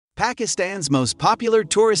Pakistan's most popular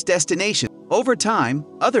tourist destination. Over time,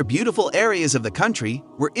 other beautiful areas of the country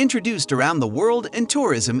were introduced around the world and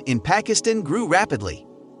tourism in Pakistan grew rapidly.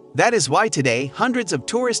 That is why today hundreds of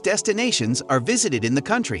tourist destinations are visited in the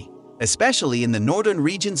country, especially in the northern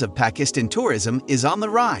regions of Pakistan. Tourism is on the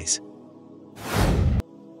rise.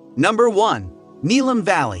 Number 1. Neelam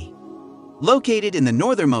Valley. Located in the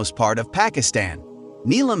northernmost part of Pakistan,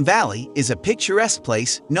 Neelam Valley is a picturesque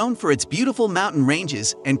place known for its beautiful mountain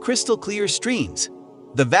ranges and crystal-clear streams.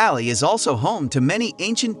 The valley is also home to many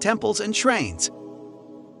ancient temples and shrines.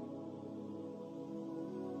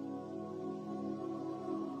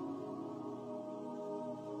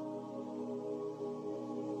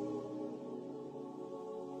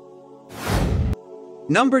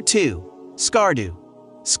 Number 2. Skardu.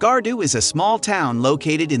 Skardu is a small town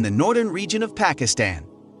located in the northern region of Pakistan.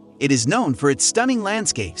 It is known for its stunning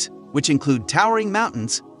landscapes, which include towering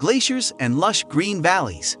mountains, glaciers, and lush green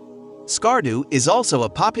valleys. Skardu is also a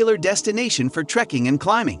popular destination for trekking and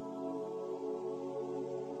climbing.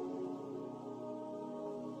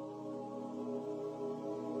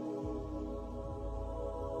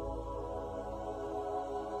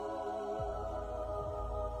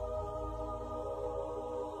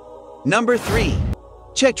 Number 3.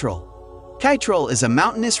 Chitral. Chitral is a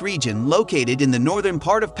mountainous region located in the northern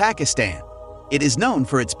part of Pakistan. It is known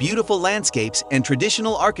for its beautiful landscapes and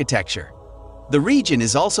traditional architecture. The region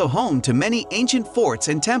is also home to many ancient forts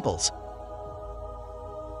and temples.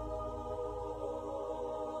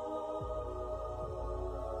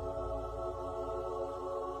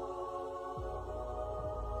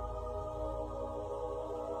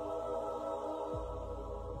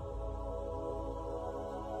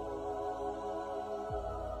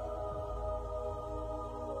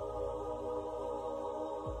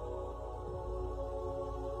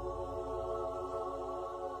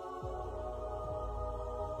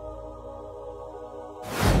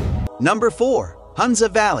 Number 4. Hunza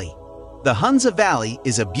Valley. The Hunza Valley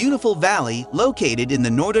is a beautiful valley located in the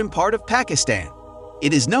northern part of Pakistan.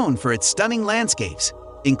 It is known for its stunning landscapes,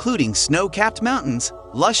 including snow-capped mountains,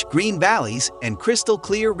 lush green valleys, and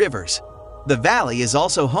crystal-clear rivers. The valley is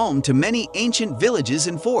also home to many ancient villages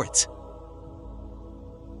and forts.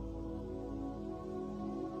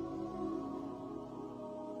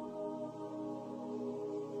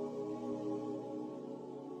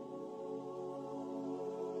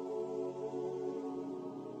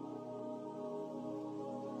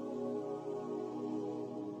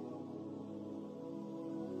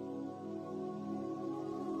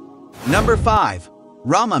 Number 5.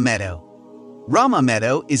 Rama Meadow. Rama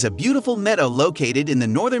Meadow is a beautiful meadow located in the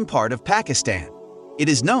northern part of Pakistan. It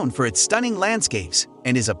is known for its stunning landscapes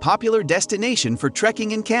and is a popular destination for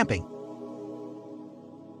trekking and camping.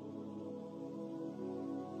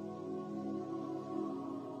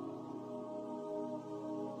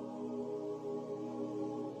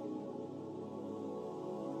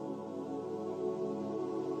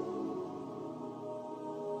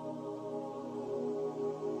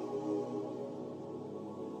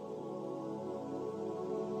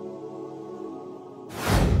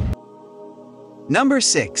 Number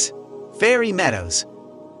 6. Fairy Meadows.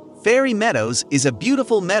 Fairy Meadows is a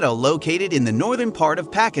beautiful meadow located in the northern part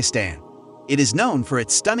of Pakistan. It is known for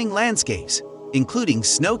its stunning landscapes, including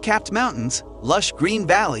snow-capped mountains, lush green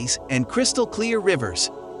valleys, and crystal-clear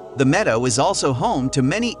rivers. The meadow is also home to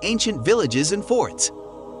many ancient villages and forts.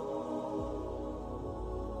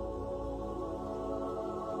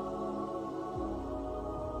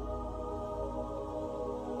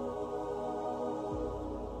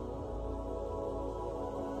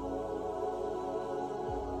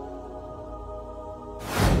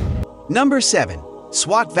 Number 7.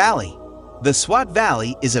 Swat Valley. The Swat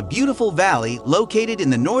Valley is a beautiful valley located in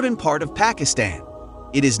the northern part of Pakistan.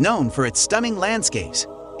 It is known for its stunning landscapes,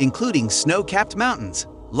 including snow-capped mountains,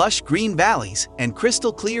 lush green valleys, and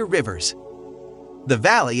crystal-clear rivers. The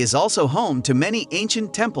valley is also home to many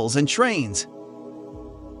ancient temples and shrines.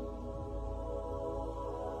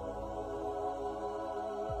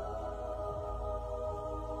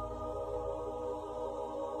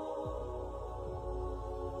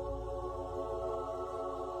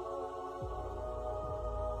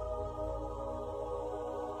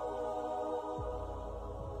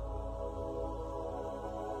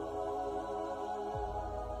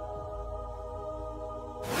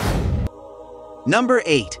 Number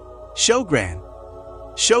 8. Shogran.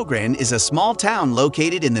 Shogran is a small town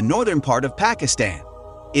located in the northern part of Pakistan.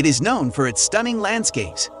 It is known for its stunning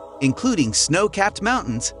landscapes, including snow-capped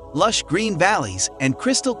mountains, lush green valleys, and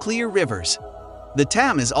crystal-clear rivers. The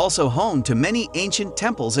town is also home to many ancient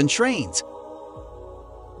temples and shrines.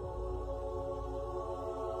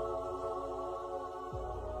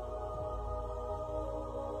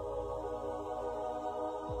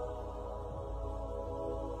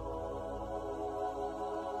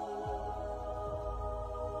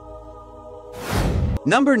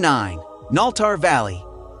 Number 9. Naltar Valley.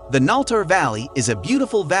 The Naltar Valley is a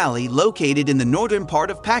beautiful valley located in the northern part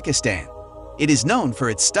of Pakistan. It is known for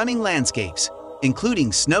its stunning landscapes,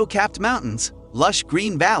 including snow-capped mountains, lush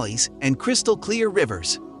green valleys, and crystal-clear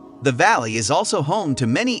rivers. The valley is also home to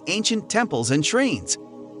many ancient temples and shrines.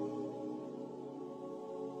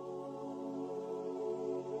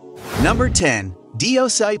 Number 10.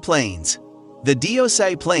 Deosai Plains. The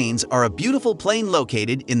Deosai Plains are a beautiful plain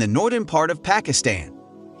located in the northern part of Pakistan.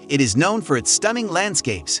 It is known for its stunning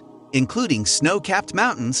landscapes, including snow-capped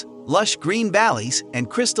mountains, lush green valleys, and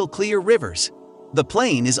crystal-clear rivers. The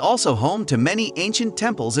plain is also home to many ancient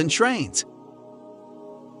temples and shrines.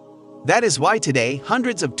 That is why today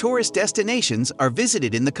hundreds of tourist destinations are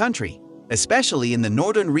visited in the country, especially in the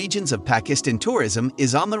northern regions of Pakistan. Tourism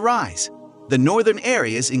is on the rise. The northern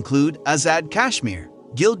areas include Azad Kashmir,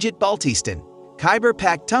 Gilgit-Baltistan, Khyber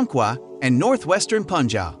Pakhtunkhwa, and northwestern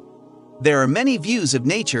Punjab. There are many views of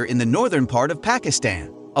nature in the northern part of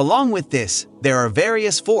Pakistan. Along with this, there are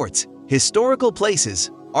various forts, historical places,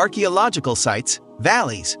 archaeological sites,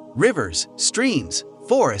 valleys, rivers, streams,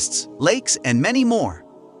 forests, lakes, and many more.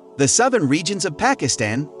 The southern regions of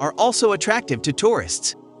Pakistan are also attractive to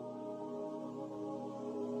tourists.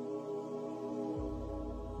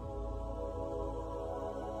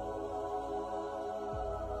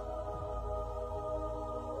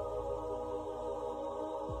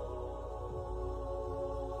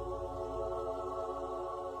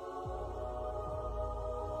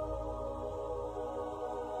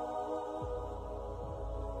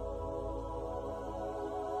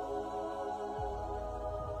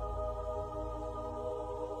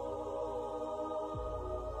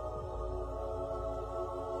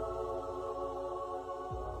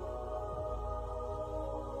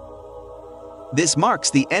 This marks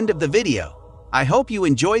the end of the video. I hope you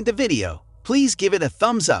enjoyed the video. Please give it a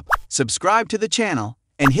thumbs up, subscribe to the channel,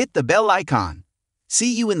 and hit the bell icon.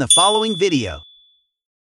 See you in the following video.